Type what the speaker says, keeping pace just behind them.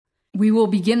We will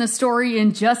begin the story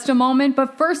in just a moment,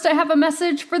 but first I have a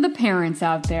message for the parents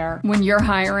out there. When you're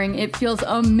hiring, it feels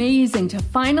amazing to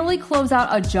finally close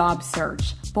out a job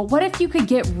search. But what if you could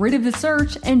get rid of the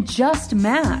search and just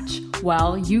match?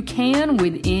 Well, you can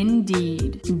with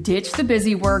Indeed. Ditch the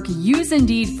busy work, use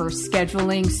Indeed for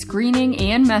scheduling, screening,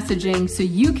 and messaging so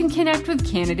you can connect with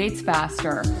candidates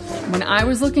faster. When I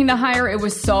was looking to hire, it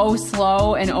was so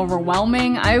slow and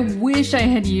overwhelming. I wish I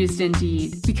had used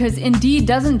Indeed. Because Indeed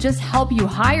doesn't just help you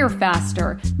hire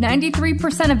faster.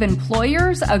 93% of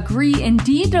employers agree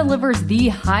Indeed delivers the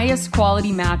highest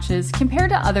quality matches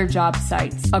compared to other job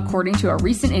sites, according to a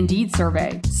recent Indeed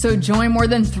survey. So join more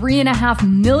than 3.5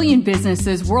 million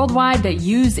businesses worldwide that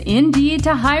use Indeed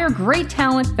to hire great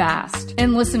talent fast.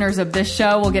 And listeners of this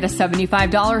show will get a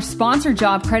 $75 sponsored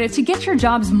job credit to get your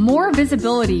jobs more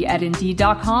visibility at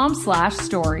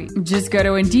Indeed.com/story. Just go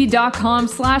to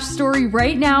Indeed.com/story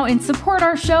right now and support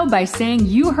our show by saying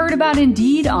you heard about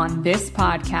Indeed on this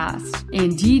podcast.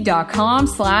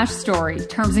 Indeed.com/story.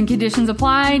 Terms and conditions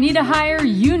apply. Need to hire?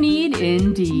 You need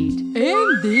Indeed.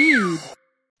 Indeed.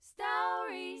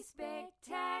 Story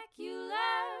Spectacular.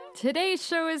 Today's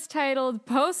show is titled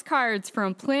Postcards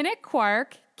from Planet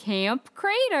Quark, Camp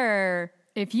Crater.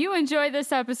 If you enjoy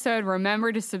this episode,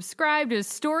 remember to subscribe to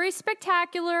Story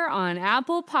Spectacular on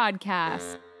Apple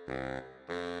Podcasts.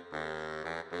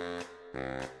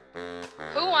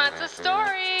 Who wants a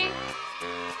story?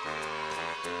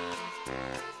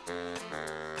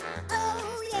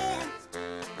 Oh yeah.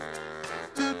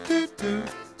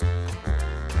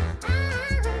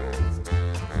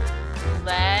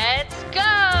 Let's go!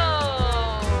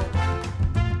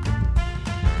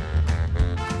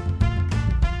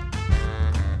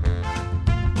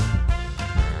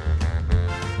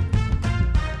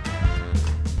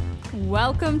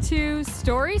 Welcome to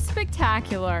Story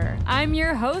Spectacular. I'm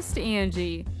your host,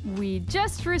 Angie. We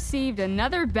just received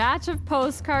another batch of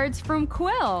postcards from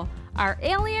Quill, our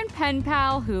alien pen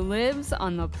pal who lives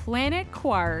on the planet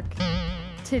Quark.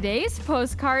 Today's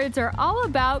postcards are all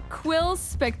about Quill's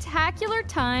spectacular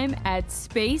time at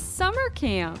Space Summer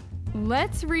Camp.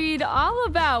 Let's read all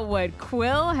about what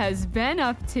Quill has been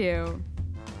up to.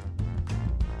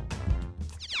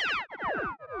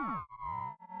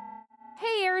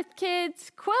 Hey Earth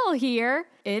kids, Quill here.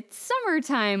 It's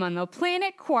summertime on the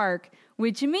planet Quark,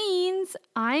 which means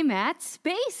I'm at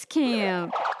Space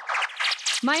Camp.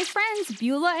 My friends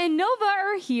Beulah and Nova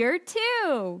are here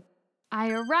too.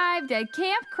 I arrived at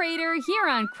Camp Crater here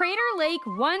on Crater Lake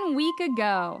 1 week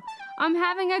ago. I'm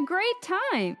having a great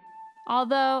time.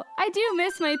 Although I do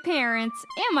miss my parents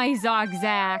and my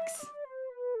Zogzags.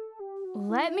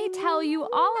 Let me tell you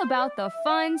all about the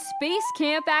fun space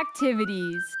camp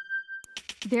activities.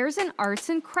 There's an arts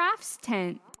and crafts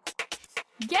tent.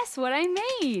 Guess what I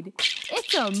made?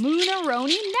 It's a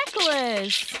Moonaroni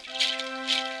necklace.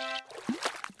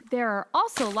 There are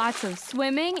also lots of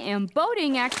swimming and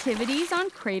boating activities on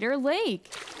Crater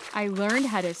Lake. I learned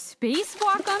how to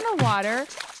spacewalk on the water,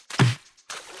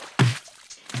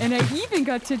 and I even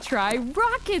got to try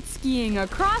rocket skiing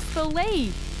across the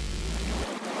lake.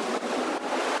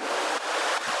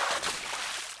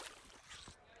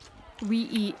 We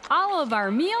eat all of our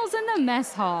meals in the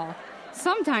mess hall.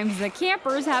 Sometimes the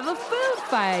campers have a food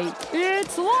fight.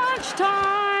 It's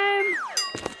lunchtime!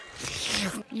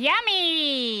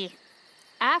 Yummy!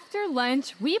 After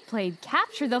lunch, we played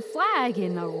Capture the Flag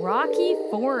in the rocky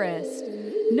forest.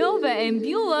 Nova and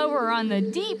Beulah were on the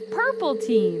Deep Purple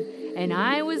team, and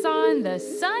I was on the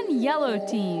Sun Yellow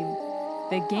team.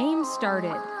 The game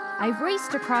started. I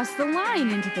raced across the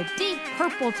line into the Deep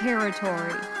Purple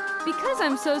territory. Because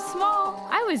I'm so small,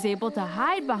 I was able to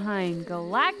hide behind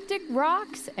galactic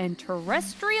rocks and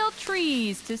terrestrial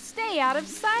trees to stay out of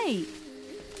sight.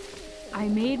 I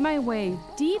made my way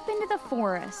deep into the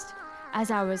forest. As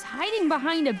I was hiding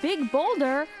behind a big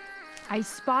boulder, I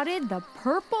spotted the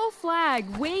purple flag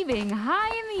waving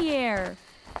high in the air.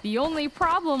 The only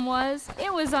problem was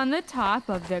it was on the top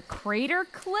of the crater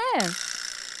cliff.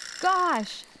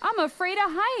 Gosh, I'm afraid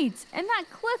of heights, and that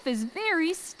cliff is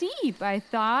very steep, I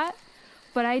thought.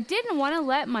 But I didn't want to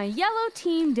let my yellow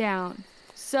team down.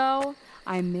 So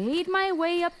I made my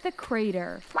way up the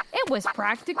crater. It was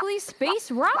practically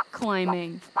space rock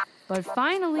climbing. But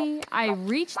finally, I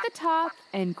reached the top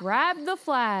and grabbed the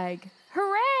flag.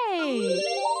 Hooray!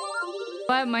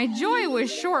 But my joy was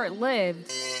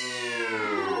short-lived.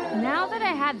 Now that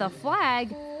I had the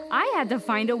flag, I had to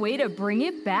find a way to bring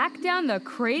it back down the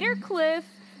crater cliff,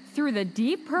 through the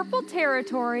Deep Purple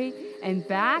territory, and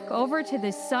back over to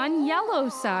the Sun Yellow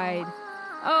side.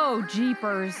 Oh,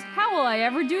 jeepers, how will I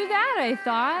ever do that, I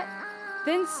thought.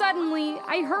 Then suddenly,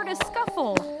 I heard a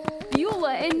scuffle. Beulah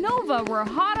Beulah and Nova were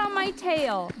hot on my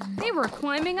tail. They were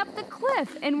climbing up the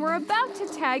cliff and were about to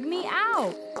tag me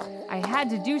out. I had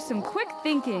to do some quick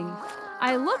thinking.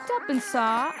 I looked up and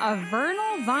saw a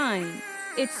vernal vine.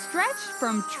 It stretched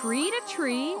from tree to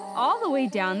tree all the way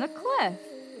down the cliff.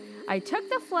 I took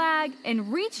the flag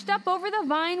and reached up over the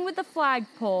vine with the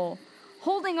flagpole.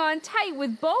 Holding on tight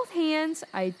with both hands,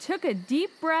 I took a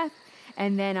deep breath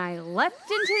and then I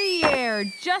leapt into the air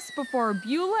just before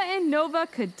Beulah and Nova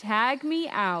could tag me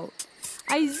out.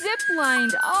 I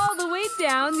zip-lined all the way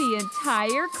down the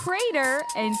entire crater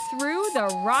and through the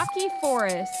rocky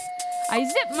forest. I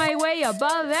zipped my way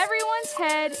above everyone's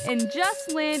head and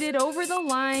just landed over the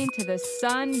line to the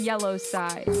sun yellow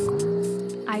side.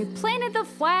 I planted the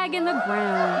flag in the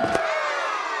ground.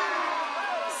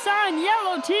 Sun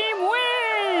yellow team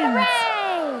wins! Hooray!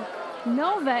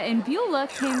 Nova and Beulah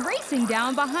came racing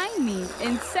down behind me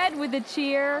and said with a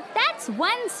cheer, That's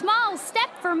one small step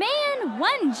for man,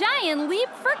 one giant leap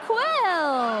for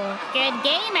Quill. Good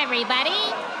game, everybody.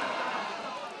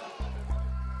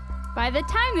 By the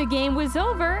time the game was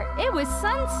over, it was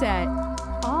sunset.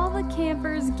 All the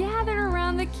campers gathered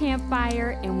around the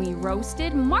campfire and we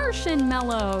roasted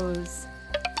marshmallows.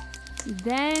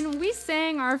 Then we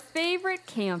sang our favorite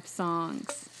camp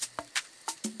songs.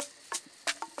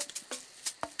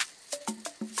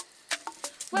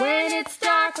 When it's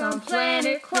dark on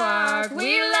planet Quark,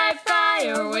 we light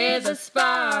fire with a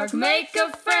spark. Make a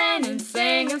friend and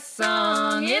sing a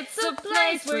song. It's a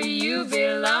place where you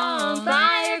belong.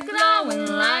 Fire glowing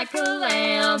like a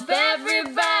lamp.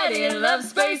 Everybody loves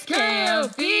space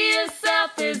camp. Be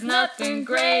yourself, there's nothing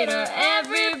greater.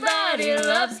 Everybody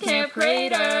loves Camp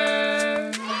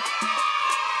Crater.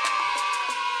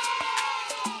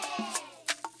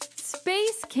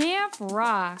 Space Camp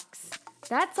rocks.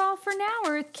 That's all for now,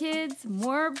 Earth Kids.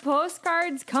 More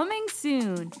postcards coming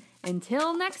soon.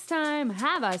 Until next time,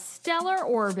 have a stellar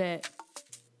orbit.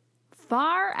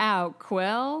 Far out,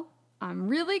 Quill. I'm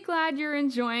really glad you're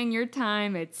enjoying your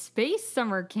time at Space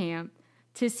Summer Camp.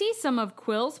 To see some of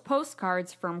Quill's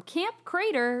postcards from Camp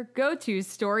Crater, go to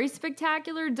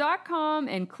StorySpectacular.com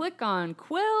and click on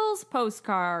Quill's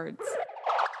Postcards.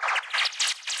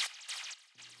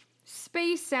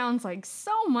 Space sounds like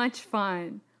so much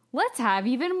fun. Let's have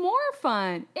even more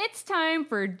fun. It's time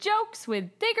for Jokes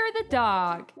with Digger the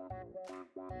Dog.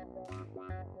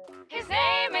 His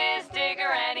name is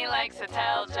Digger and he likes to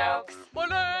tell jokes. My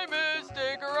name is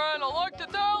Digger and I like to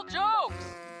tell jokes.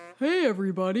 Hey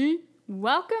everybody.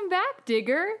 Welcome back,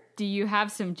 Digger. Do you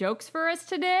have some jokes for us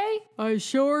today? I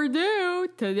sure do.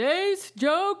 Today's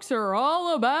jokes are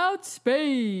all about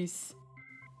space.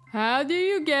 How do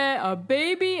you get a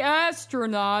baby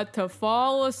astronaut to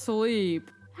fall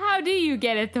asleep? How do you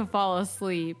get it to fall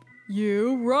asleep?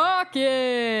 You rock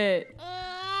it!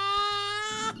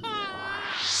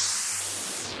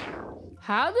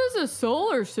 How does a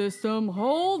solar system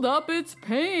hold up its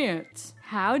pants?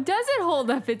 How does it hold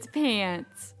up its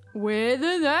pants? With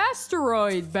an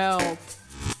asteroid belt.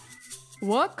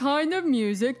 What kind of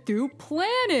music do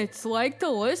planets like to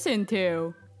listen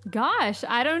to? Gosh,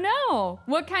 I don't know.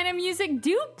 What kind of music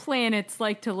do planets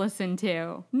like to listen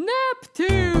to?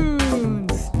 Neptunes!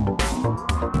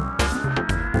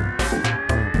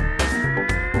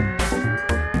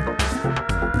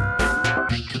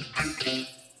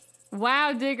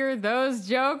 Wow, Digger, those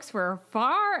jokes were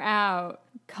far out.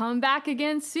 Come back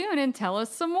again soon and tell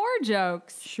us some more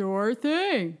jokes. Sure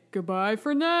thing. Goodbye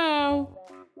for now.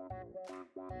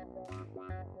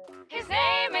 His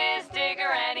name is Digger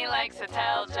and he likes to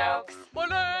tell jokes. My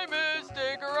name is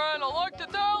Digger and I like to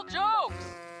tell jokes.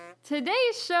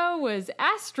 Today's show was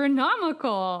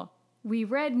astronomical. We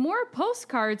read more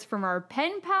postcards from our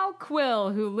pen pal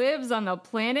Quill, who lives on the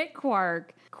planet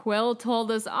Quark. Quill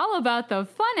told us all about the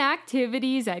fun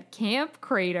activities at Camp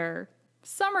Crater.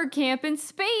 Summer camp in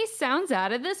space sounds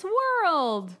out of this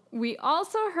world. We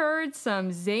also heard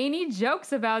some zany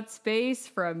jokes about space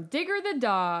from Digger the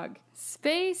Dog.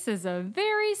 Space is a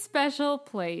very special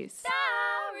place.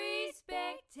 Story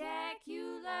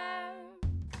Spectacular.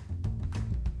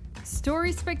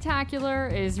 Story Spectacular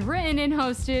is written and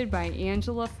hosted by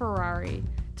Angela Ferrari.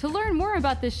 To learn more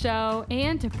about the show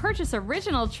and to purchase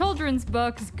original children's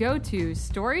books, go to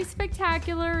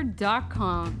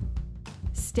StorySpectacular.com.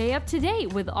 Stay up to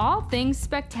date with all things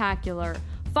spectacular.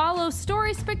 Follow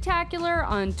Story Spectacular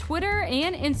on Twitter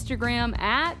and Instagram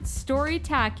at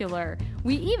Storytacular.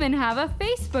 We even have a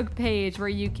Facebook page where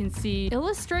you can see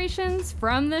illustrations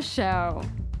from the show.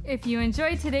 If you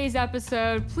enjoyed today's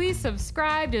episode, please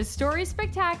subscribe to Story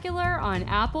Spectacular on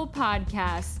Apple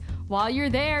Podcasts. While you're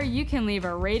there, you can leave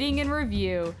a rating and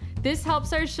review. This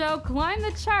helps our show climb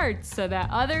the charts so that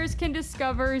others can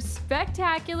discover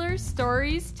spectacular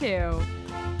stories too.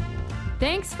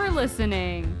 Thanks for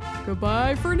listening.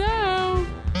 Goodbye for now.